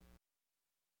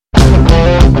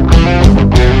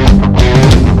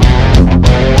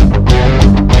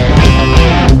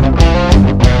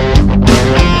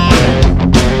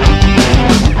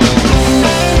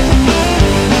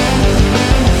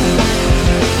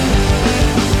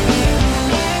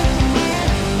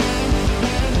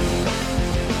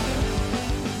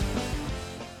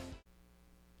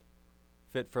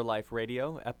Fit for Life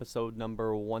Radio, episode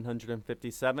number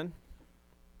 157.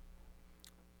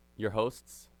 Your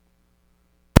hosts,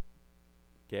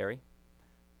 Gary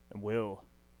and Will.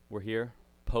 We're here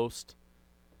post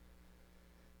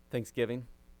Thanksgiving.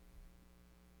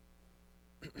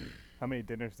 How many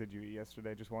dinners did you eat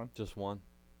yesterday? Just one? Just one.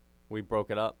 We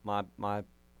broke it up. My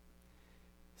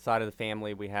side of the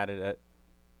family, we had it at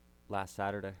last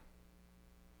Saturday.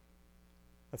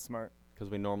 That's smart. Because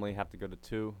we normally have to go to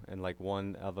 2, and like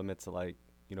one of them it's at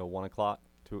 1 o'clock,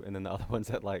 2, and then the other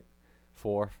one's at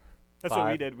 4. That's 5.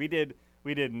 what we did.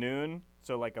 We did noon,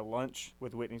 so like a lunch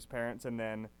with Whitney's parents, and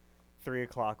then 3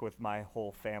 o'clock with my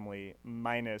whole family,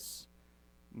 minus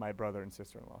my brother and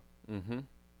sister-in-law. Mm-hmm.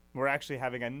 We're actually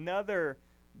having another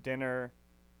dinner,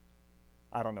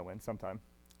 I don't know when, sometime.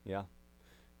 Yeah.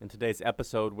 In today's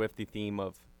episode, with the theme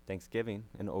of Thanksgiving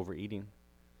and overeating,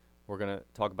 we're going to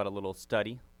talk about a little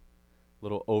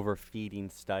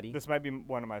overfeeding study. This might be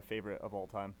one of my favorite of all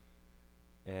time.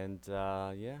 And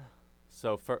yeah.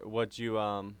 So what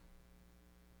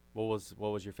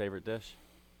was your favorite dish?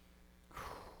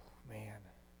 Man.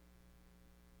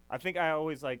 I think I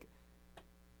always like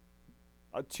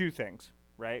two things,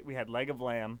 right? We had leg of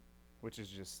lamb, which is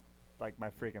just like my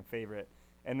freaking favorite.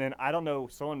 And then, I don't know,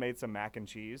 someone made some mac and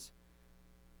cheese.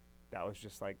 That was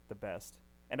just like the best.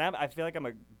 And I feel like I'm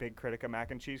a big critic of mac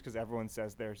and cheese because everyone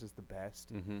says theirs is the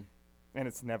best. Mm-hmm. And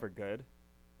it's never good.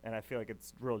 And I feel like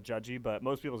it's real judgy, but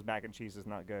most people's mac and cheese is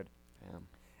not good. Damn.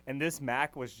 And this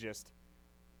mac was just,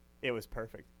 it was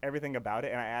perfect. Everything about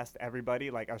it. And I asked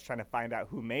everybody, I was trying to find out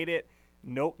who made it.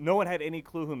 No one had any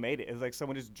clue who made it. It was like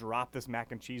someone just dropped this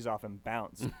mac and cheese off and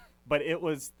bounced. But it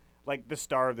was like the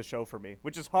star of the show for me,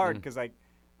 which is hard because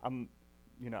I'm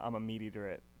a meat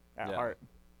eater at heart.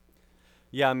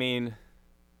 Yeah, I mean,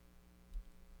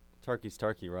 turkey's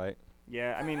turkey, right?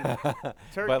 Yeah, I mean,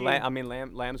 turkey. But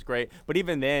lamb's great. But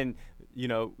even then,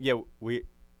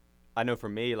 I know for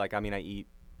me, I eat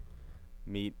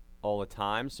meat all the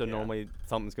time, so normally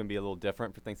something's going to be a little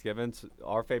different for Thanksgiving. So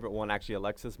our favorite one, actually,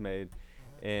 Alexis made,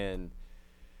 and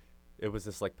it was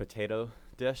this potato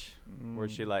dish where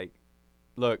she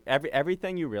look,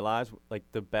 everything you realize,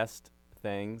 the best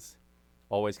things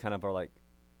always kind of are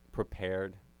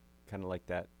prepared kind of like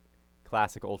that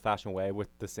classic old-fashioned way with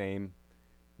the same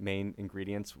main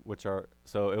ingredients, which are,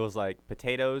 so it was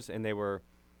potatoes, and they were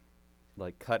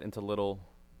cut into little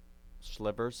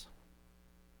slivers.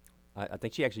 I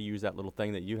think she actually used that little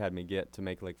thing that you had me get to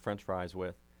make French fries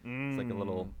with. It's a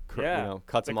little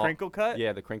cuts them off. The crinkle cut?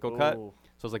 Yeah, the crinkle cut. So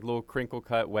it's little crinkle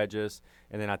cut wedges,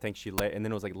 and then I think and then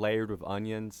it was layered with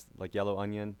onions, yellow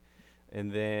onion, and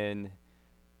then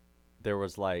there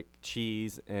was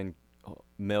cheese and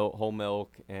whole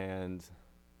milk and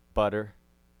butter.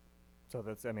 So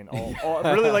that's, all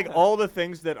really all the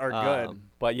things that are good.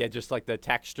 But yeah, just the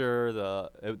texture,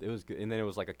 it was good, and then it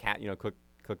was a cat,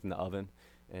 cooked in the oven,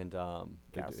 and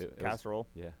casserole.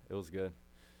 It was good.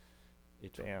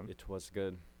 Damn, it was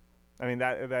good.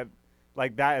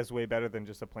 That is way better than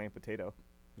just a plain potato.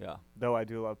 Yeah. Though I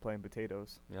do love plain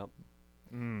potatoes. Yep.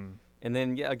 And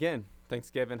then again,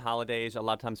 Thanksgiving, holidays. A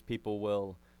lot of times people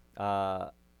will.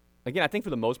 Again, I think for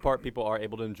the most part, people are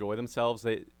able to enjoy themselves.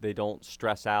 They don't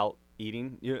stress out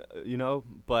eating,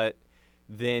 but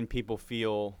then people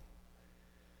feel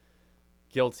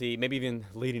guilty, maybe even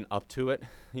leading up to it,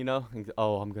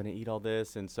 oh, I'm going to eat all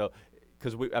this. And so,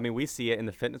 because we see it in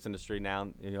the fitness industry now,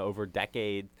 over a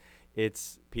decade,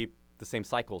 it's the same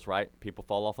cycles, right? People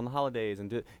fall off on the holidays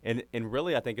and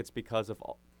really I think it's because of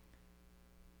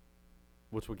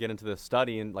which we'll get into the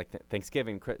study and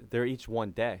Thanksgiving, they're each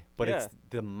one day. But it's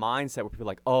the mindset where people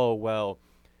are oh, well,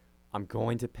 I'm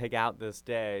going to pick out this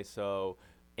day, so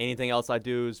anything else I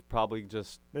do is probably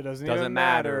just it doesn't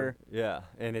matter. Yeah,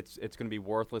 and it's going to be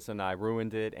worthless, and I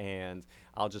ruined it, and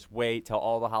I'll just wait till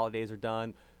all the holidays are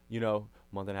done, a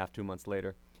month and a half, 2 months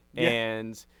later. Yeah.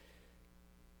 And,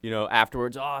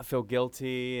 afterwards, I feel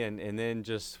guilty, and then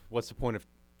just what's the point of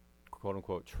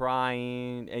quote-unquote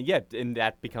trying, and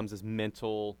that becomes this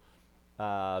mental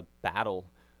battle.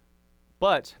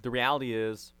 But the reality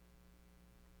is,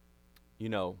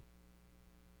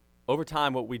 over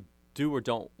time, what we do or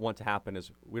don't want to happen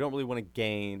is we don't really want to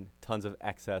gain tons of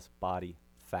excess body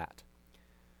fat.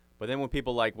 But then when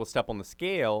people will step on the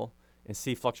scale and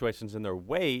see fluctuations in their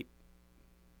weight,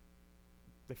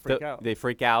 they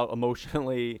freak out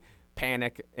emotionally,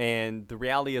 panic, and the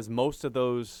reality is most of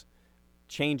those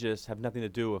changes have nothing to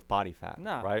do with body fat,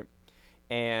 right?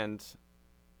 And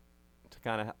to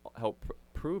kind of help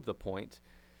prove the point,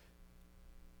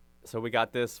 so we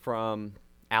got this from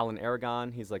Alan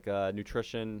Aragon. He's a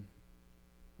nutrition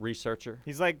researcher,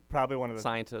 He's like probably one of the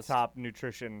scientist. top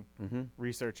nutrition Mm-hmm.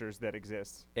 researchers that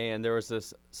exists. And there was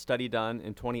this study done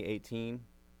in 2018,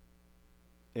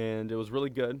 and it was really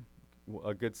good.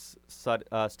 A good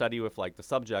study with like the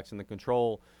subjects and the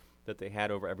control that they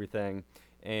had over everything.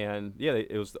 And yeah,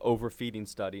 it was the overfeeding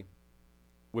study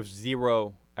with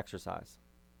zero exercise,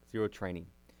 zero training.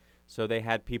 So they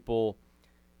had people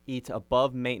eat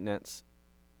above maintenance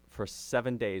for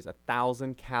 7 days,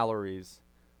 1,000 calories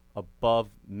above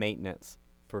maintenance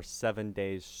for 7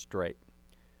 days straight.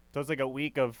 So it's like a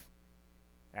week of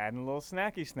adding a little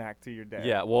snacky snack to your day.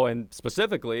 Yeah, well, and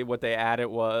specifically what they added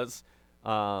was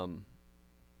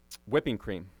whipping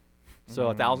cream. So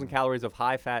 1,000 calories of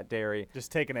high-fat dairy.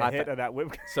 Just taking a High hit fat. of that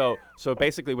whip. So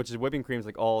basically, which is whipping cream is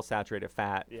like all saturated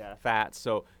fat. Yeah. Fats.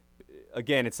 So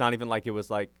again, it's not even like it was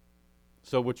like,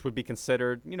 so which would be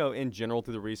considered, in general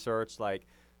through the research, like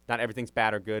not everything's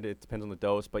bad or good. It depends on the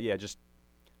dose. But yeah, just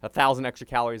 1,000 extra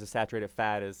calories of saturated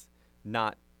fat is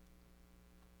not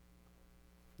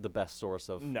the best source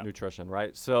of nutrition,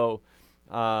 right? So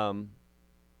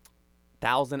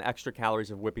 1,000 extra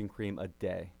calories of whipping cream a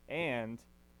day. And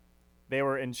they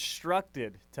were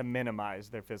instructed to minimize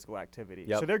their physical activity.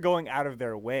 Yep. So they're going out of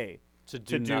their way to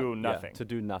do nothing. Yeah, to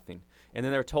do nothing. And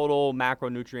then their total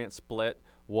macronutrient split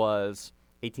was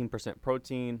 18%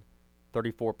 protein,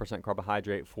 34%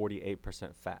 carbohydrate,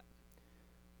 48% fat.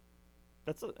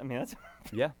 That's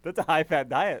Yeah. that's a high fat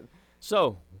diet.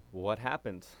 So what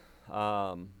happened?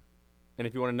 And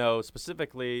if you want to know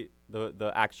specifically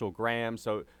the actual grams,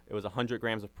 so it was 100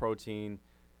 grams of protein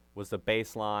was the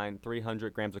baseline,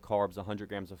 300 grams of carbs, 100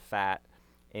 grams of fat,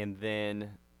 and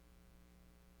then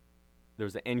there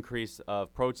was an increase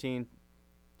of protein,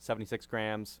 76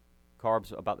 grams,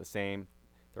 carbs about the same,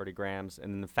 30 grams,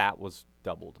 and then the fat was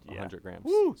doubled, 100 grams.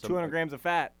 Woo, So 200 grams of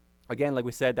fat. Again, like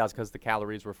we said, that's because the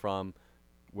calories were from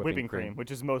whipping Cream,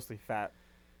 which is mostly fat.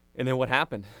 And then what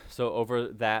happened? So over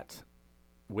that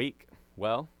week,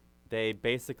 well, they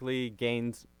basically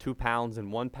gained 2 pounds,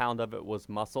 and 1 pound of it was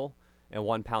muscle, and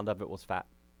 1 pound of it was fat.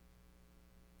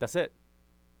 That's it.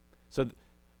 So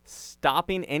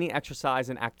stopping any exercise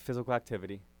and physical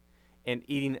activity and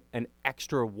eating an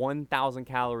extra 1,000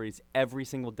 calories every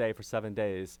single day for 7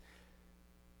 days,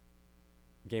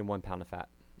 gain 1 pound of fat.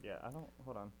 Yeah,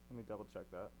 hold on. Let me double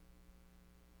check that.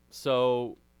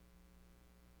 So,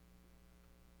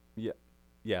 yeah.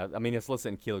 I mean, it's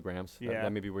listed in kilograms. Yeah.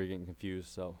 That may be where you're getting confused.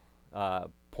 So,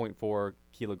 0.4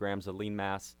 kilograms of lean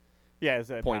mass. Yeah, it's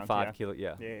 0.5 pounds, kilo.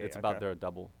 Yeah, it's about their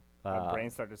double. My brain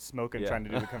started smoking trying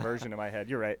to do the conversion in my head.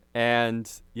 You're right. And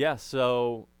yeah,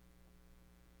 so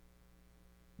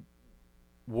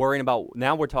worrying about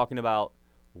now we're talking about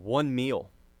one meal.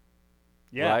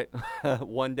 Yeah. Right?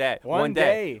 One day. One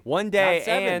day. One day, Not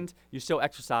 7. and you still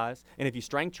exercise. And if you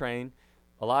strength train,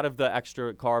 a lot of the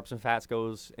extra carbs and fats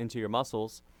goes into your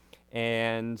muscles.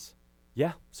 And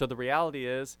yeah, so the reality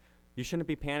is you shouldn't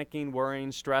be panicking,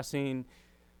 worrying, stressing.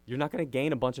 You're not going to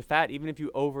gain a bunch of fat, even if you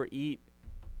overeat.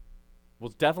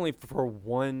 Well, definitely for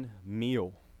one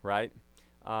meal, right?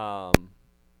 Yeah.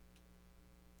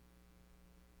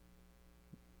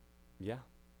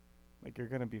 Like, you're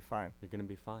going to be fine. You're going to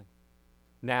be fine.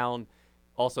 Now,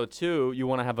 also, too, you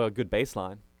want to have a good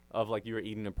baseline of, like, you were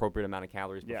eating an appropriate amount of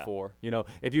calories before. You know,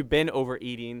 if you've been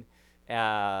overeating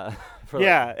for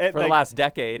the last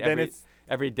decade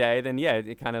every day, then, yeah,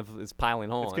 it kind of is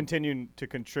piling on. It's continuing to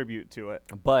contribute to it.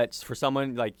 But for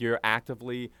someone, like, you're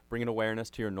actively bringing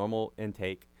awareness to your normal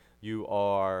intake. You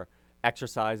are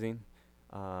exercising.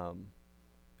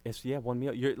 It's, one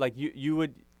meal. You're, like, you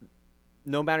would,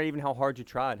 no matter even how hard you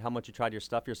tried, how much you tried to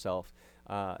stuff yourself,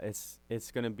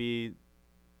 it's going to be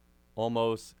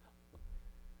almost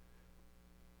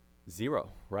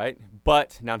zero, right?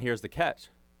 But now here's the catch.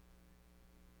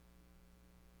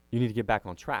 You need to get back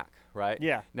on track, right?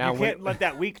 Yeah. Now you can't let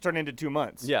that week turn into 2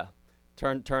 months. Yeah.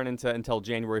 Turn into until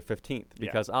January 15th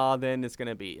because then it's going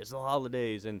to be the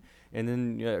holidays and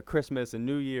then Christmas and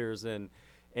New Year's and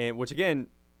which again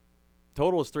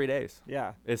total is 3 days.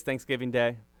 Yeah. It's Thanksgiving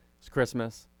Day, it's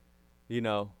Christmas,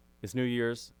 it's New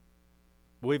Year's.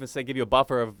 We'll even say give you a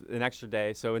buffer of an extra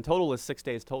day. So in total is 6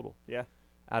 days total. Yeah.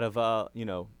 Out of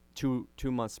 2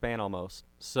 month span almost.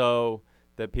 So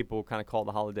that people kind of call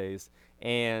the holidays.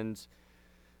 And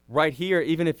right here,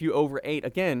 even if you overate,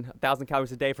 again, 1,000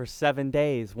 calories a day for 7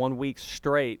 days, 1 week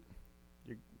straight,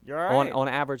 you're all right. On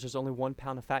average, there's only 1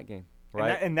 pound of fat gain,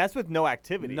 right? And that's with no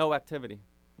activity. No activity.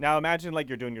 Now imagine like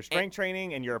you're doing your strength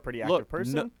training and you're a pretty active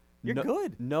person. You're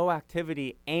good. No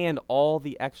activity and all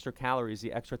the extra calories,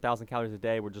 the extra 1,000 calories a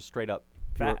day were just straight up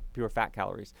pure fat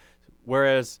calories.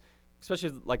 Whereas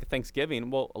especially like Thanksgiving.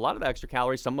 Well, a lot of the extra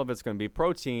calories, some of it's going to be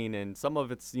protein, and some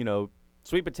of it's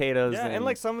sweet potatoes. Yeah, and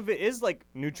like some of it is like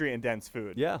nutrient dense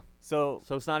food. yeah. So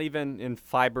So it's not even in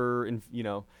fiber, and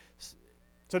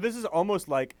so this is almost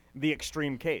like the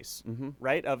extreme case, Mhm.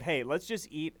 right? Of hey, let's just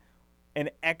eat an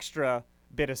extra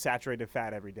bit of saturated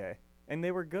fat every day, and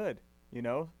they were good,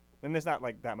 And there's not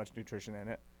like that much nutrition in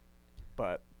it,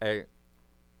 but I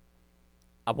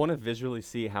want to visually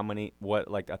see what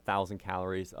 1,000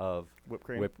 calories of whipped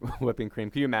cream. whipping cream.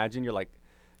 Can you imagine?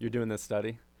 You're doing this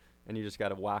study, and you just got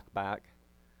to whack back.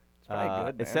 It's probably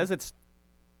good, It man. says it's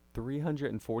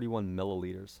 341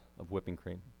 milliliters of whipping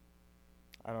cream.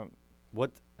 I don't.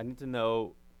 What I need to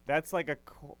know That's like a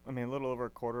little over a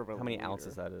quarter of a how many liter.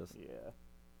 ounces that is. Yeah.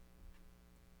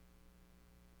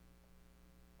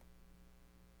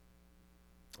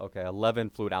 Okay, 11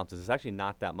 fluid ounces. It's actually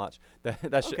not that much. That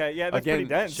Okay, yeah, that's again pretty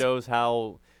dense. shows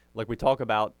how, like we talk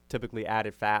about, typically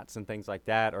added fats and things like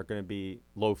that are going to be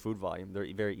low food volume. They're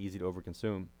very easy to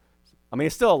overconsume. I mean,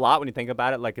 it's still a lot when you think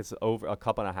about it. Like it's over a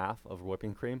cup and a half of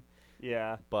whipping cream,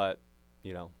 Yeah. but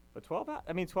But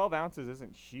 12 ounces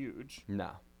isn't huge.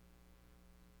 no,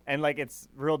 And like it's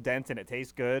real dense and it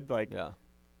tastes good. Like yeah.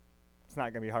 it's not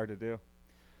going to be hard to do.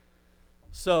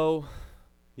 So,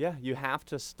 yeah, you have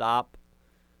to stop.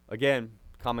 Again,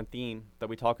 common theme that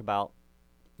we talk about.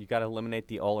 You got to eliminate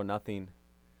the all or nothing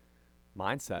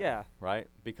mindset. Yeah. Right?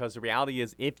 Because the reality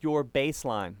is, if your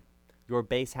baseline, your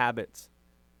base habits,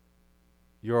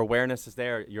 your awareness is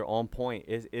there, you're on point.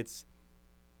 It's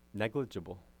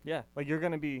negligible. Yeah. Like you're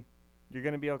going to be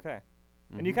okay.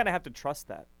 And you Mhm. kind of have to trust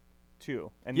that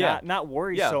too. And Yeah. not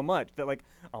worry Yeah. so much that like,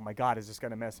 oh my God, is this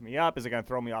going to mess me up? Is it going to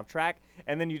throw me off track?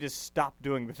 And then you just stop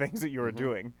doing the things that you were Mhm.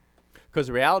 doing. Because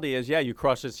the reality is, yeah, you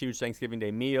crush this huge Thanksgiving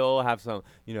Day meal, have some,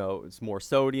 it's more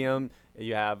sodium,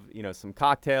 you have, some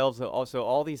cocktails. Also,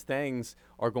 all these things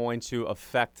are going to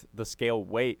affect the scale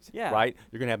weight, Yeah. right?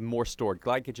 You're going to have more stored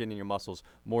glycogen in your muscles,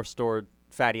 more stored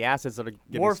fatty acids that are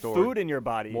getting More stored. food in your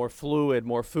body. More fluid,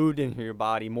 more food in your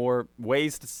body, more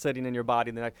waste sitting in your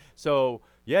body. So,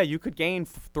 yeah, you could gain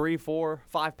 3, 4,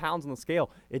 5 pounds on the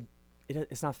scale.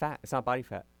 It's not fat. It's not body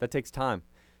fat. That takes time.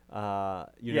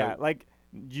 Like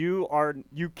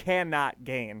you cannot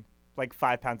gain like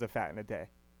 5 pounds of fat in a day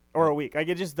or a week. Like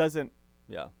it just doesn't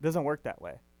work that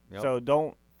way. Yep. So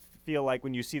don't feel like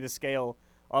when you see the scale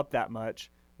up that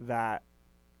much that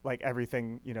like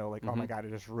everything, oh my Mhm. God, it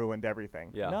just ruined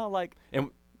everything. Yeah. No, like And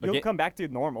you'll again, come back to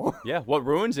normal. yeah, what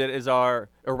ruins it is our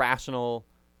irrational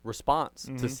response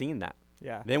to Mhm. seeing that.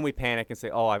 Yeah. Then we panic and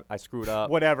say, "Oh, I screwed up."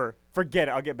 Whatever. Forget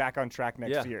it. I'll get back on track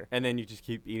next yeah. year. And then you just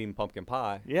keep eating pumpkin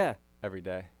pie Yeah. every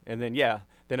day, and then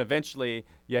then eventually,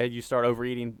 you start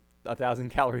overeating 1,000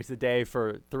 calories a day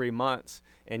for 3 months,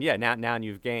 and now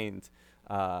you've gained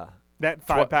That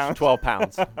 5 pounds. 12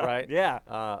 pounds, right? Yeah.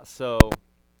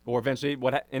 Or eventually,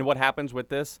 what happens with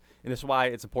this, and this is why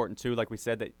it's important too, like we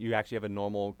said, that you actually have a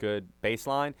normal, good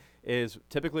baseline, is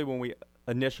typically when we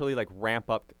initially like ramp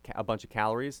up a bunch of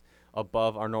calories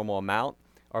above our normal amount,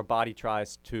 our body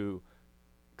tries to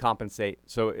compensate.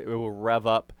 So it will rev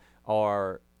up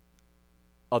our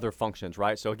other functions,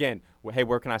 right? So again, hey,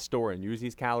 where can I store and use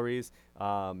these calories?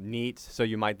 Neat. So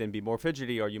you might then be more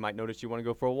fidgety, or you might notice you want to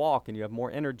go for a walk and you have more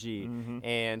energy. Mhm.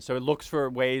 And so it looks for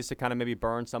ways to kind of maybe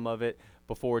burn some of it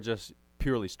before just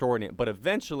purely storing it. But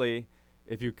eventually,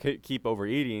 if you keep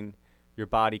overeating, your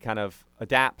body kind of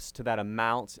adapts to that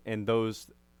amount, and those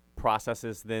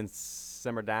processes then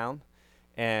simmer down.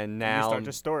 And You now, start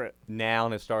to store it.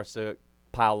 now it starts to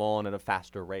pile on at a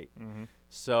faster rate. Mm-hmm.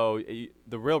 So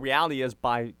the real reality is,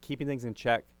 by keeping things in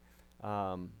check,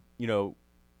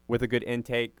 with a good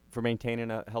intake for maintaining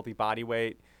a healthy body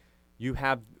weight, you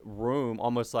have room,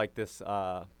 almost like this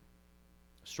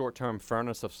short-term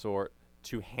furnace of sort,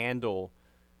 to handle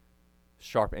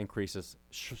sharp increases,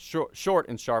 short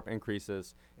and sharp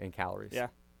increases in calories. Yeah.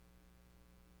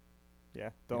 Yeah.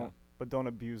 But don't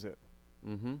abuse it,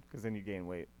 Mm-hmm. because then you gain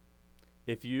weight.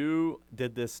 If you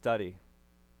did this study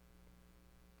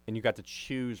and you got to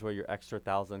choose where your extra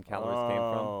 1,000 calories came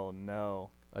from Oh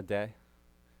no. a day,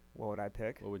 What would I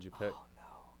pick? what would you pick? Oh no.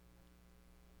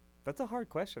 That's a hard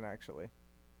question, actually.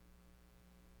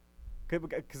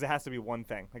 Because it has to be one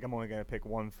thing. Like I'm only gonna pick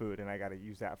one food, and I got to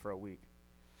use that for a week.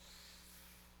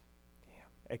 Damn.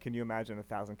 Hey, can you imagine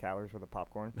 1,000 calories worth of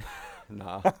popcorn?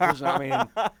 Nah. I mean,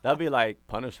 that'd be like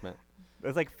punishment.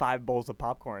 There's like 5 bowls of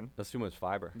popcorn. That's too much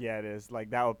fiber. Yeah, it is.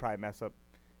 Like that would probably mess up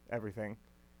everything.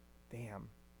 Damn.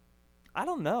 I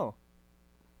don't know.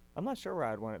 I'm not sure where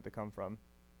I'd want it to come from.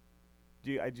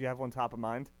 Do you have one top of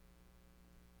mind?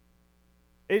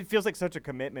 It feels like such a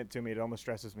commitment to me. It almost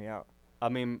stresses me out. I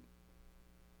mean,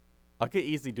 I could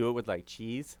easily do it with like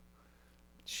cheese.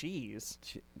 Cheese.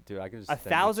 Dude, I could just.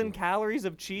 1,000 calories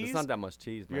of cheese. It's not that much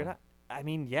cheese, man. You're not. I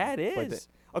mean, yeah, it Like is.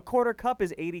 A quarter cup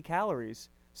is 80 calories.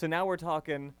 So now we're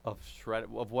talking. Of shred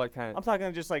of what kind? I'm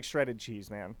talking just like shredded cheese,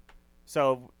 man.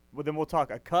 So then we'll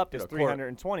talk. A cup Dude, is a quarter-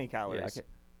 320 Yeah, calories. I could,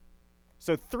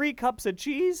 So 3 cups of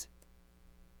cheese.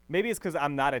 Maybe it's because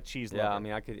I'm not a cheese lover. yeah. I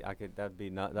mean, I could. That'd be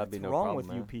not. That'd be What's no wrong problem. with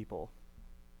you man. people?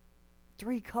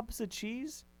 3 cups of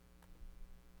cheese?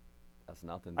 That's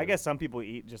nothing. I dude. guess some people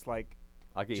eat just like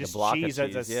I could eat just a block cheese, of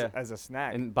cheese. as a Yeah. as a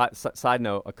snack. And by side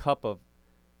note, a cup of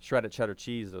shredded cheddar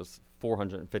cheese is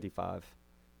 455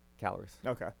 calories.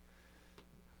 Okay,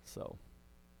 So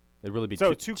it'd really be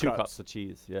So two, two cups cups. of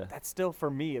cheese. Yeah. that's still for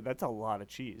me. That's a lot of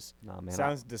cheese. Nah, man.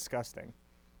 Sounds disgusting.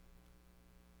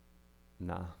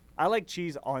 Nah. I like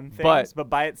cheese on things, But- but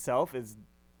by itself is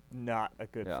not a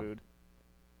good Yeah. food.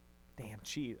 Damn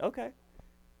cheese. Okay.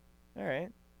 All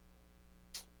right.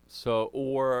 So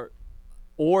or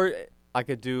I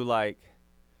could do like.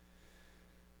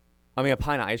 I mean, a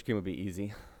pint of ice cream would be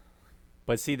easy,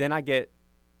 but see, then I get,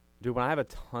 dude, when I have a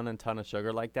ton of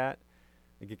sugar like that,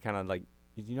 I get kind of like,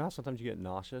 you know how sometimes you get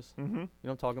nauseous. Mm-hmm. You know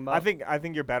what I'm talking about? I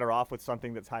think you're better off with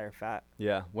something that's higher fat.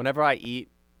 Yeah. Whenever I eat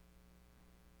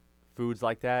foods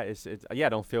like that, it's I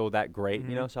don't feel that great,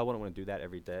 you know. Mhm. So I wouldn't want to do that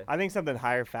every day. I think something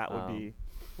higher fat Um,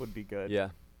 would be good. Yeah.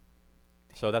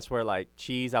 So that's where like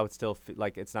cheese, I would still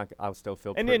like it's not. I would still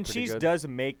feel. And pretty, then pretty cheese good. does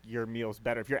make your meals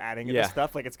better if you're adding it Yeah. to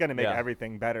stuff. Like it's gonna make Yeah.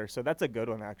 everything better. So that's a good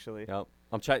one actually. Yep.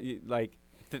 I'm trying like,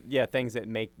 things that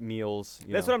make meals.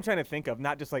 That's what I'm trying to think of.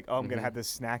 Not just like, oh, I'm gonna Mhm. have this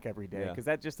snack every day, Yeah. because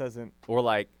that just doesn't. Or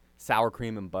like sour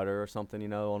cream and butter or something, you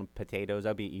know, on potatoes.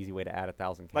 That'd be an easy way to add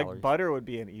 1,000 calories. Like butter would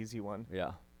be an easy one.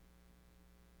 Yeah.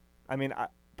 I mean,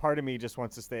 part of me just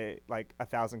wants to stay like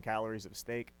 1,000 calories of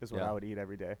steak is what Yeah. I would eat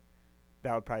every day.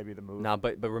 That would probably be the move. Now,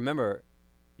 but remember,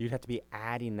 you'd have to be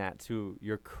adding that to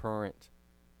your current.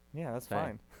 Yeah, that's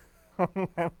Thing. fine.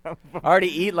 I already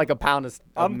eat like a pound of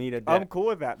I'm, meat a day. I'm cool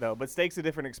with that though, but steak's a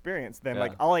different experience than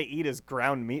like Yeah. all I eat is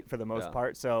ground meat for the most Yeah.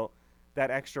 part. So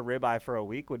that extra ribeye for a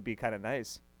week would be kind of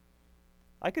nice.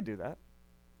 I could do that,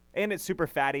 and it's super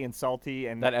fatty and salty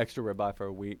and That extra ribeye for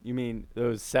a week. You mean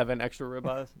those 7 extra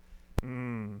ribeyes?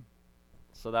 Mm.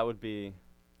 So that would be.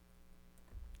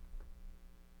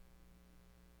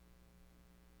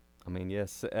 I mean,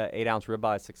 yes, 8-ounce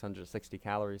ribeye is 660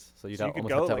 calories. So you'd So you could almost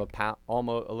go have to have a like pound,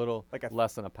 almost a little like a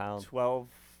less than a pound. 12,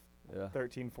 Yeah.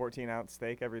 13, 14 ounce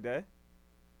steak every day.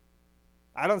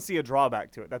 I don't see a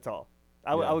drawback to it. That's all.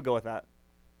 I Yeah. would go with that.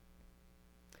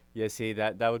 Yeah. See,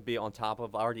 that would be on top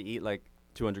of. I already eat like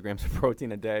 200 grams of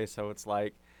protein a day, so it's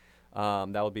like,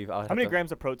 that would be. How many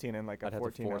grams of protein in like a I'd have to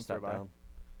 14 force ounce that ribeye? down.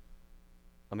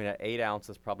 I mean, at 8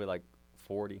 ounces, probably like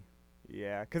 40.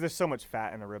 Yeah, because there's so much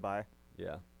fat in a ribeye.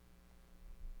 Yeah.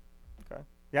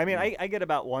 Yeah, I mean, Mm. I get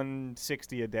about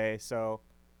 160 a day, so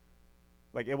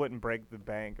like it wouldn't break the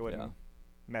bank. It wouldn't Yeah.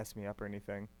 mess me up or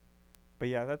anything. But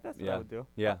yeah, that's what I Yeah. would do.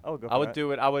 Yeah. I would go. I for would that.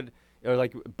 do it. I would, or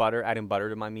like butter, adding butter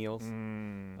to my meals.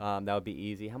 Mm. That would be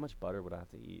easy. How much butter would I have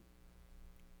to eat?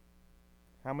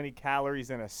 How many calories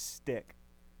in a stick?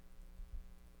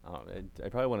 I don't know. I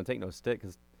probably wouldn't take no stick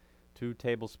because 2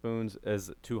 tablespoons is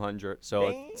 200. So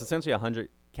it's Dang. essentially 100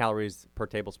 calories per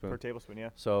tablespoon. Per tablespoon,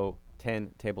 yeah. So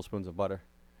 10 tablespoons of butter.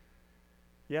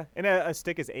 Yeah, and a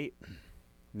stick is 8.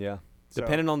 Yeah. So,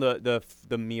 Depending on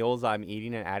the meals I'm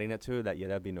eating and adding it to,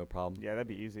 that'd be no problem. Yeah, that'd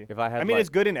be easy. If I had, I mean, like, it's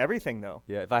good in everything though.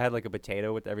 yeah, if I had like a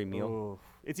potato with every meal, Ooh.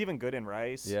 It's even good in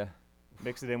rice. yeah,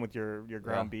 Mix it in with your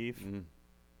ground beef. Mm,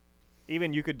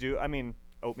 Even you could do, I mean,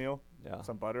 oatmeal, yeah.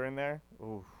 some butter in there.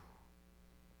 Ooh.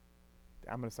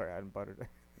 I'm gonna start adding butter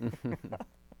to.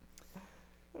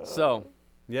 So,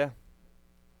 yeah,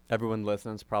 everyone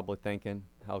listening's probably thinking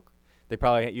how they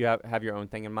probably you have your own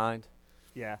thing in mind,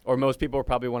 Yeah, or most people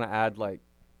probably want to add like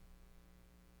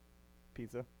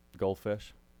pizza.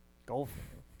 goldfish, Golf.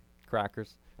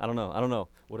 crackers. I don't know.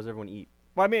 What does everyone eat?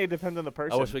 Well, I mean, it depends on the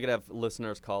person. I wish we could have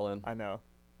listeners call in. I know.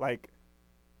 Like,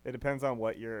 it depends on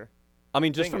what you're. I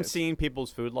mean, just thing from is- seeing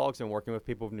people's food logs and working with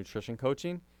people with nutrition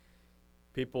coaching,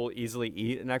 people easily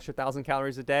eat an extra 1,000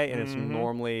 calories a day, and it's Mhm.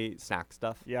 normally snack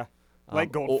stuff. Yeah. Like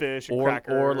o- goldfish and or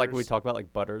like we crackers. talked about,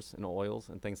 like butters and oils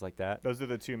and things like that. Those are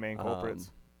the two main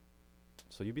culprits.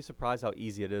 So you'd be surprised how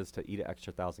easy it is to eat an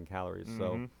extra 1,000 calories.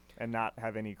 So Mhm. And not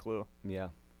have any clue. yeah.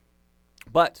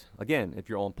 But again, if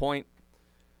you're on point,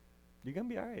 You're gonna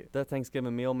be all right. that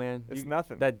Thanksgiving meal, man, It's you-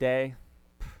 nothing. that day,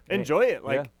 Enjoy it.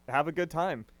 Like, Yeah. have a good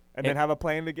time, and And- then have a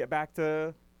plan to get back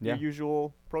to Yeah. your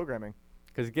usual programming.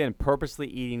 because again, purposely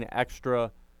eating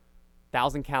extra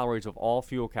 1,000 calories of all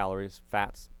fuel calories,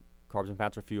 fats, carbs and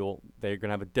fats are fuel. They're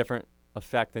gonna have a different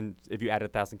effect than if you added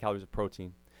 1,000 calories of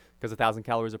protein. Because 1,000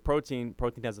 calories of protein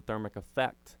has a thermic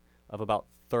effect of about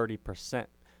 30%,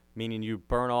 meaning you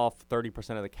burn off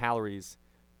 30% of the calories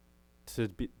to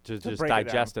just break it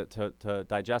digest it, to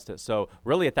digest it. So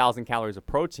really 1,000 calories of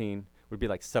protein would be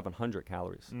like 700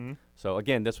 calories. Mm-hmm. So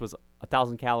again, this was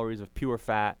 1,000 calories of pure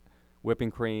fat, whipping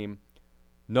cream,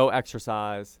 no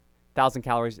exercise, 1,000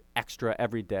 calories extra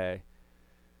every day,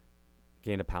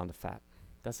 gain a pound of fat.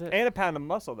 That's it. And a pound of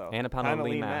muscle, though. And a pound of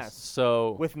lean mass.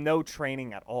 So with no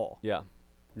training at all. yeah.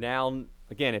 Now,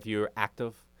 again, if you're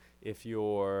active, if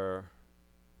you're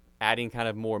adding kind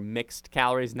of more mixed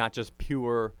calories, not just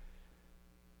pure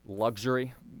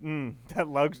luxury,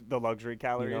 The luxury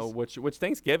calories. you know, which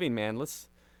Thanksgiving, man,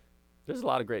 there's a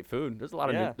lot of great food. There's a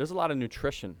lot of there's a lot of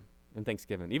nutrition in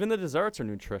Thanksgiving. Even the desserts are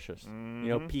nutritious. You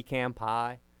know, pecan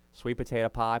pie, sweet potato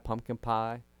pie, pumpkin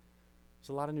pie. There's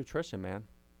a lot of nutrition, man.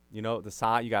 You know,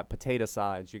 you got potato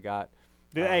sides, you got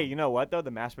Hey, you know what, though?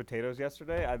 The mashed potatoes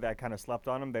yesterday, I kind of slept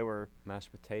on them. They were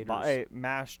mashed potatoes.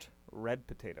 mashed red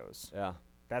potatoes. Yeah.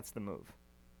 That's the move.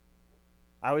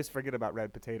 I always forget about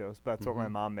red potatoes, but that's what my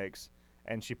mom makes.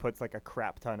 And she puts like a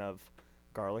crap ton of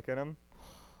garlic in them.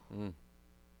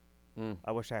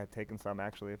 I wish I had taken some,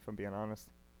 actually, if I'm being honest.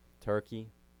 Turkey.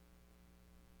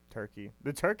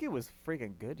 The turkey was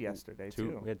freaking good yesterday,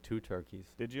 too. We had 2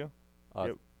 turkeys. Did you?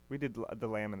 We did the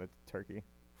lamb and the turkey.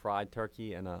 Fried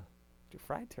turkey and a Dude,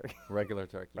 fried turkey. regular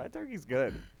turkey. Fried turkey's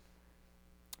good.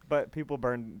 But people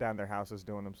burn down their houses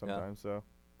doing them sometimes, so.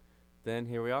 Then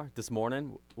here we are. This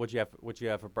morning, what'd you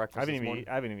have for breakfast I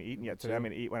haven't even eaten yet today. I'm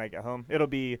going to eat when I get home. It'll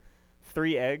be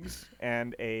 3 eggs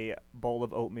and a bowl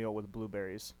of oatmeal with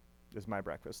blueberries is my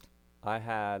breakfast.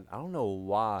 I don't know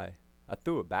why. I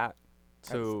threw it back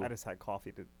to I just had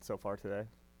coffee so far today.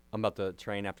 I'm about to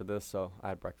train after this, so I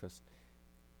had breakfast.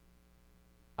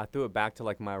 I threw it back to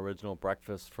like my original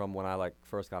breakfast from when I like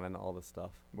first got into all this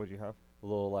stuff. What'd you have? A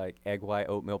little like egg white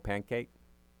oatmeal pancake.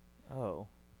 Oh.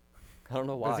 I don't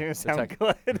know why. Doesn't even sound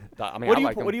good. I mean,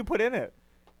 what do you put in it?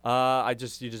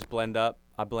 You just blend up.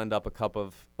 I blend up a cup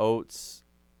of oats.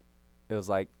 It was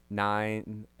like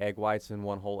 9 egg whites and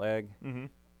 1 whole egg. Mm-hmm.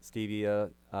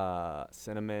 Stevia,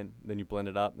 cinnamon. Then you blend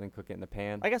it up and then cook it in the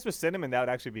pan. I guess with cinnamon that would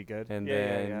actually be good.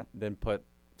 And then put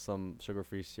some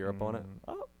sugar-free syrup on it.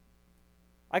 Oh.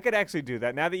 I could actually do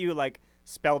that. Now that you like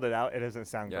spelled it out, it doesn't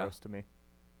sound gross to me.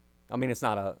 I mean, it's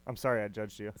not a. I'm sorry I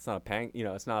judged you. It's not a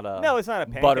it's not a. No, it's not a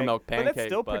pancake. Buttermilk pancake. But that's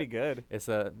still pretty good. It's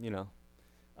so.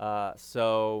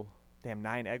 Damn,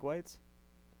 9 egg whites.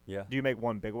 Yeah. Do you make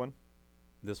one big one?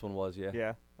 This one was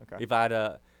Yeah. Okay. If I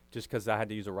had just because I had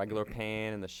to use a regular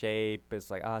pan and the shape,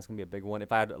 it's like it's gonna be a big one.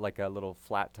 If I had like a little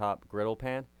flat top griddle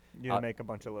pan, you make a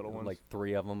bunch of little ones. Like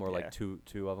 3 of them or like two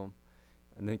of them,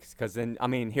 and then because I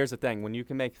mean, here's the thing: when you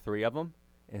can make 3 of them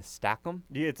and stack them,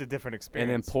 it's a different experience.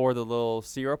 and then pour the little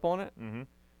syrup on it,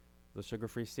 the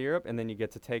sugar-free syrup, and then you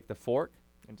get to take the fork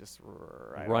and just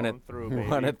run it through,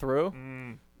 run it through,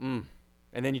 and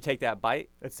then you take that bite.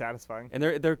 It's satisfying. And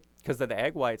they're because of the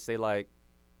egg whites, they like,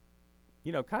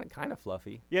 kind of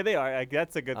fluffy. Yeah, they are.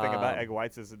 That's a good thing about egg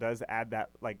whites is it does add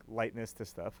that like lightness to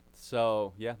stuff.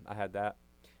 So yeah, I had that,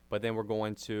 but then we're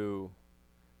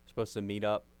supposed to meet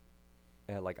up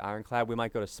at like Ironclad. We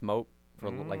might go to Smoke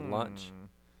for like lunch.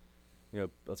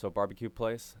 So a barbecue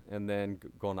place, and then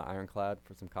go on to Ironclad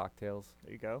for some cocktails.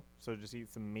 There you go. So just eat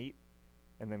some meat,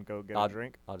 and then go get a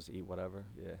drink. I'll just eat whatever.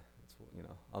 Yeah,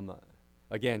 I'm not.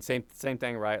 Again, same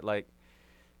thing, right? Like,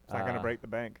 it's not gonna break the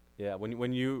bank. Yeah,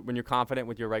 when you're confident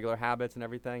with your regular habits and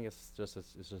everything, it's just a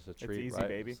treat. It's easy, right?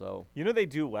 baby. So they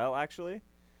do well actually.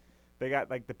 They got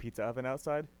like the pizza oven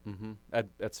outside.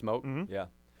 At Smoke. Yeah.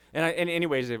 And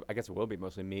anyways, I guess it will be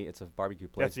mostly meat. It's a barbecue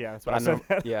place. That's what I said.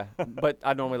 Yeah, but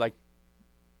I normally like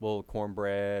little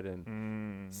cornbread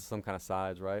and some kind of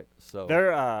sides, right? So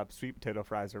their sweet potato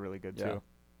fries are really good too. Yeah.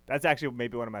 That's actually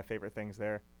maybe one of my favorite things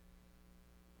there.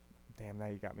 Damn, now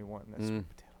you got me wanting that sweet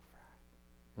potato fry.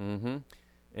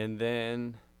 And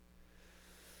then,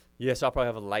 so I'll probably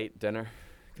have a light dinner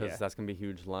because that's gonna be a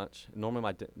huge lunch.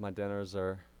 Normally my dinners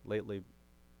are lately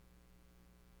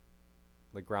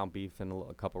like ground beef and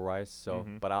a cup of rice. So,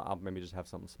 but I'll maybe just have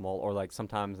something small, or like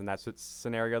sometimes in that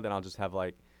scenario, then I'll just have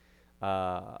like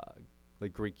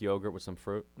Greek yogurt with some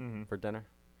fruit for dinner.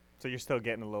 So you're still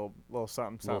getting a little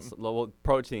something. Little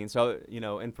protein. So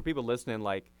and for people listening,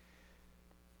 like,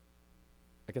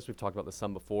 I guess we've talked about this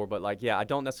some before, but like, I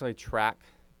don't necessarily track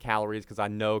calories because I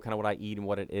know kind of what I eat and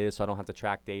what it is, so I don't have to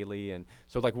track daily. And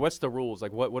so like, what's the rules?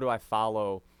 Like, what do I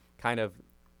follow? Kind of,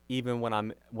 even when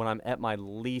I'm at my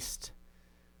least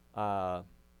caring,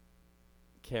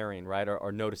 right,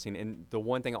 or noticing. And the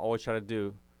one thing I always try to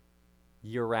do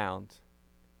year round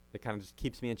it kind of just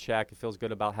keeps me in check. It feels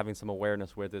good about having some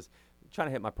awareness with is trying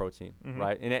to hit my protein,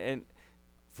 right? And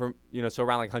for so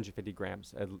around like 150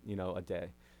 grams, a day.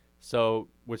 So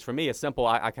which for me is simple.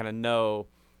 I kind of know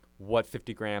what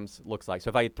 50 grams looks like. So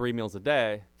if I eat 3 meals a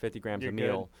day, 50 grams You're a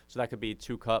meal. So that could be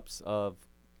 2 cups of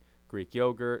Greek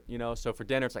yogurt. So for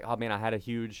dinner, it's like, oh man, I had a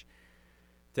huge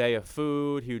day of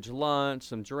food, huge lunch,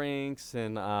 some drinks,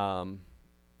 and I'm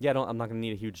not gonna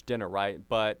need a huge dinner, right?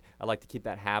 But I like to keep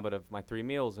that habit of my 3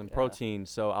 meals and protein,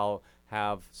 so I'll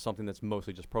have something that's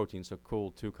mostly just protein. So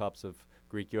cool, 2 cups of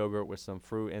Greek yogurt with some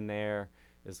fruit in there.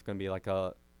 It's gonna be like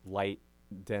a light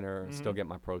dinner, and still get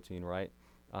my protein, right?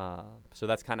 So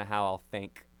that's kind of how I'll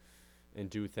think and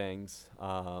do things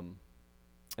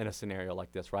in a scenario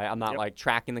like this, right? I'm not like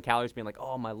tracking the calories, being like,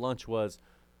 oh, my lunch was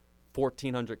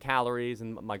 1,400 calories,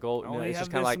 and my goal. Only it's have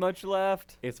just kind of this like much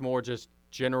left. It's more just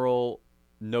general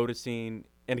noticing.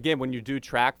 And again, when you do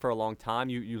track for a long time,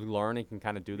 you learn and can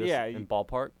kind of do this in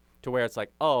ballpark to where it's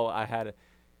like, oh, I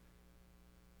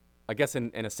guess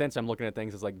in a sense, I'm looking at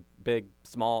things as like big,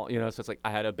 small, so it's like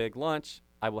I had a big lunch,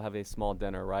 I will have a small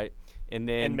dinner, right? And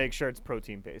then make sure it's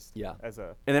protein based. Yeah.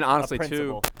 And then honestly too,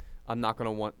 principle. I'm not going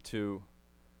to want to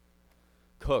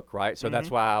cook, right? So that's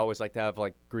why I always like to have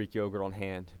like Greek yogurt on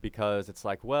hand, because it's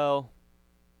like, well,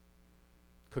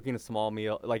 cooking a small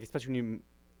meal, like especially when you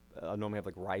normally have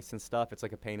like rice and stuff, it's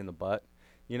like a pain in the butt,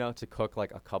 to cook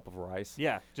like a cup of rice.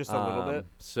 Yeah, just a little bit.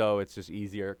 So it's just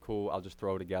easier. Cool, I'll just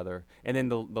throw it together. And then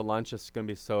the lunch is going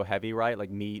to be so heavy, right? Like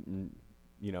meat and,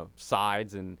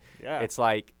 sides. And it's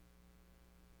like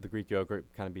the Greek yogurt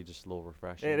kind of be just a little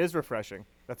refreshing. It is refreshing.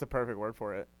 That's a perfect word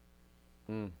for it.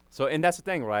 So, and that's the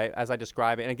thing, right? As I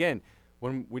describe it, and again,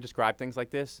 when we describe things like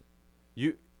this,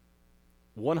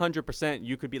 100%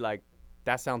 you could be like,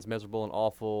 that sounds miserable and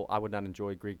awful. I would not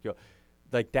enjoy Greek yogurt.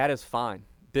 Like, that is fine.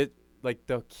 Like,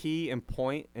 the key and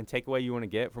point and takeaway you want to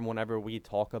get from whenever we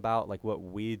talk about, like, what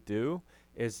we do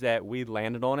is that we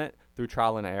landed on it through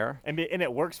trial and error. And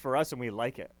it works for us and we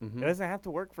like it. It doesn't have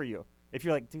to work for you. If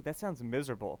you're like, dude, that sounds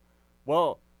miserable.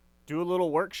 Well, do a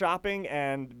little workshopping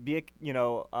and be,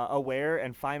 aware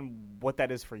and find what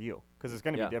that is for you, because it's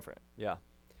going to be different. Yeah.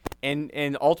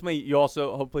 And ultimately, you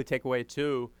also hopefully take away,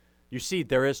 too, you see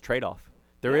there is trade-off.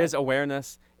 There is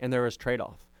awareness and there is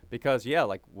trade-off. Because,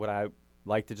 like, would I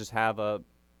like to just have a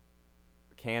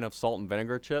can of salt and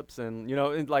vinegar chips and,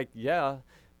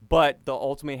 but the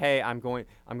ultimate, hey, I'm going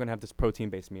to have this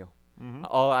protein-based meal.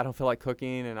 Oh, I don't feel like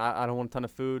cooking and I don't want a ton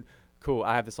of food. Cool,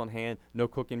 I have this on hand. No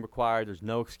cooking required. There's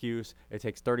no excuse. It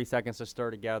takes 30 seconds to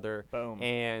stir together. Boom.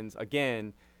 And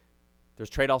again, there's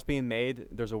trade-offs being made.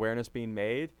 There's awareness being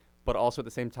made. But also at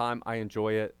the same time, I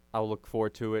enjoy it. I'll look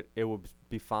forward to it. It will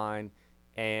be fine.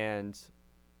 And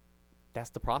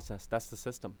that's the process. That's the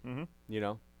system.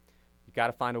 You got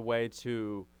to find a way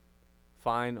to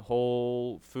find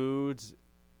whole foods,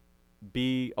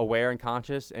 be aware and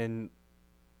conscious, and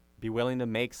be willing to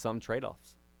make some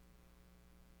trade-offs.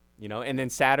 And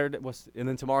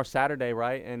then tomorrow's Saturday,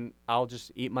 right? And I'll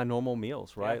just eat my normal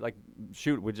meals, right? Yeah. Like,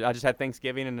 shoot, I just had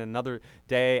Thanksgiving and another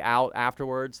day out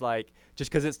afterwards. Like,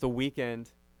 just because it's the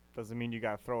weekend doesn't mean you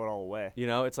got to throw it all away.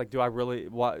 It's like, do I really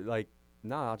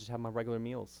no, I'll just have my regular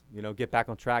meals. Get back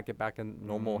on track, get back in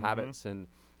normal habits, and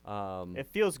it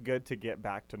feels good to get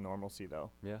back to normalcy,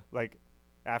 though. Yeah. Like,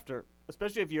 after,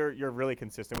 especially if you're really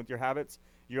consistent with your habits,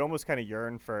 you almost kind of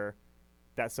yearn for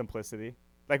that simplicity.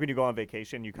 Like when you go on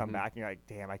vacation, you come back and you're like,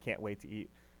 damn, I can't wait to eat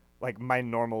like my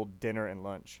normal dinner and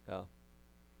lunch. Yeah.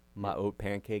 My oat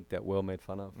pancake that Will made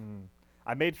fun of.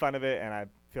 I made fun of it and I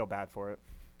feel bad for it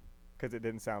because it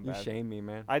didn't sound bad. You shamed me,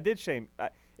 man. I did shame.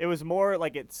 It was more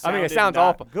like it sounded it sounds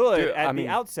not awful. good Dude, at the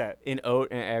outset. An oat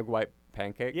and egg white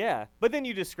pancake? Yeah. But then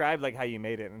you described like how you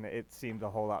made it and it seemed a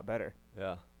whole lot better.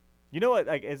 Yeah. You know what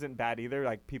like isn't bad either?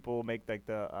 Like people make like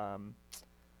the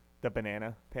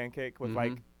banana pancake with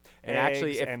like and eggs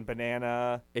actually, and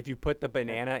banana. If you put the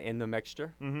banana in the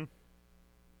mixture, Mm-hmm.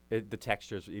 the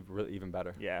texture is even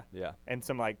better. Yeah. Yeah. And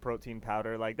some like protein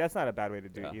powder. Like that's not a bad way to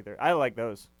do it Yeah. either. I like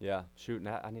those. Yeah. Shoot,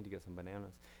 I need to get some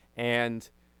bananas. And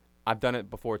I've done it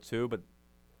before too, but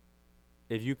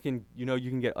if you can, you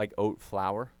can get like oat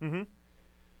flour. Mm-hmm.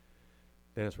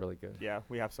 Then it's really good. Yeah,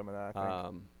 we have some of that. I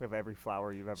think. We have every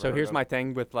flour you've ever. So heard here's of. my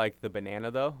thing with like the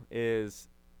banana though is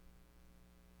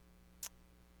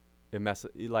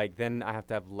then I have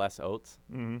to have less oats.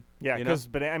 Mm-hmm. Yeah, You know? because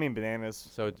bananas.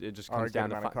 So it just Are a comes good down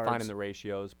to amount of finding carbs. the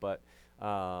ratios. But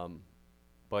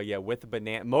yeah, with the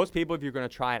banana, most people, if you're going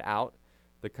to try it out,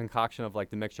 the concoction of like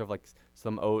the mixture of like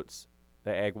some oats,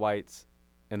 the egg whites,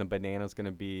 and the banana is going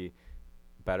to be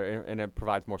better, and it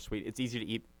provides more sweet. It's easier to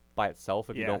eat by itself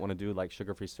if you Yeah. don't want to do like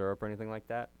sugar-free syrup or anything like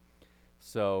that.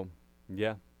 So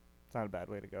yeah, It's not a bad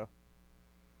way to go.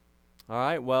 All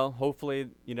right. Well, hopefully,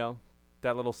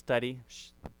 that little study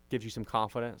gives you some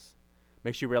confidence.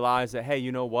 Makes you realize that, hey,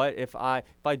 you know what? If I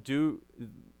do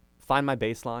find my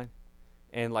baseline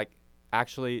and like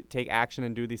actually take action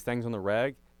and do these things on the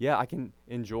reg, yeah, I can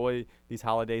enjoy these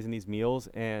holidays and these meals,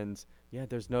 and yeah,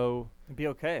 there's no Be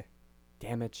okay.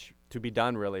 damage to be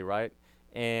done, really, right?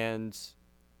 And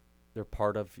they're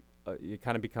part of it.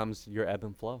 Kind of becomes your ebb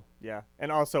and flow. Yeah.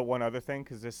 And also one other thing,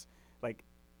 because this like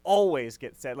always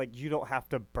gets said, like you don't have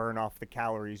to burn off the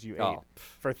calories you ate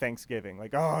for Thanksgiving.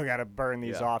 Like, oh, I gotta burn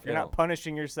these off. You're not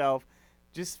punishing yourself.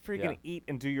 Just freaking eat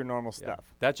and do your normal stuff.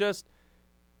 That's a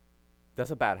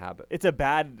bad habit. It's a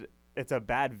bad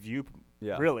view.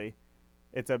 Yeah. Really.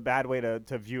 It's a bad way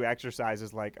to view exercise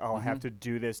as like, oh, I have to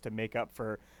do this to make up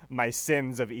for my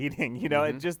sins of eating.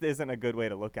 It just isn't a good way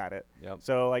to look at it. Yep.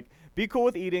 So like, be cool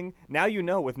with eating. Now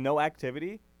with no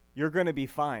activity, you're going to be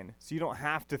fine. So you don't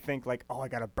have to think like, oh, I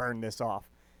got to burn this off,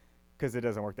 because it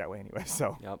doesn't work that way anyway.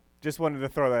 So just wanted to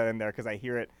throw that in there because I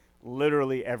hear it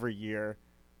literally every year.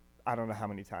 I don't know how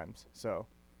many times. So.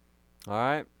 All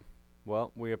right.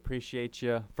 Well, we appreciate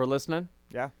you for listening.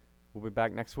 Yeah. We'll be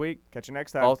back next week. Catch you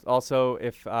next time. Also,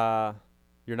 if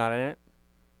you're not in it,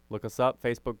 look us up.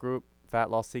 Facebook group,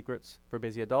 Fat Loss Secrets for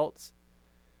Busy Adults.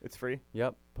 It's free.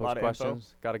 Yep. Post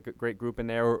questions. Got a great group in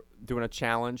there. We're doing a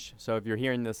challenge. So if you're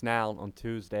hearing this now on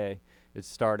Tuesday, it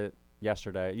started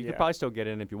yesterday. You could probably still get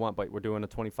in if you want, but we're doing a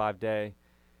 25-day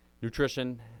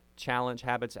nutrition challenge,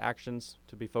 habits, actions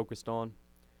to be focused on.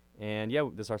 And, yeah,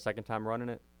 this is our second time running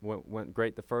it. Went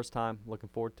great the first time. Looking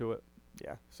forward to it.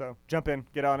 Yeah. So jump in.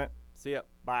 Get on it. See ya.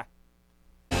 Bye.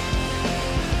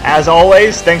 As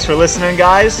always, thanks for listening,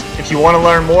 guys. If you want to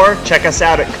learn more, check us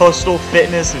out at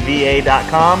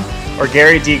coastalfitnessva.com or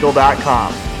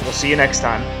garydeagle.com. We'll see you next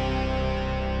time.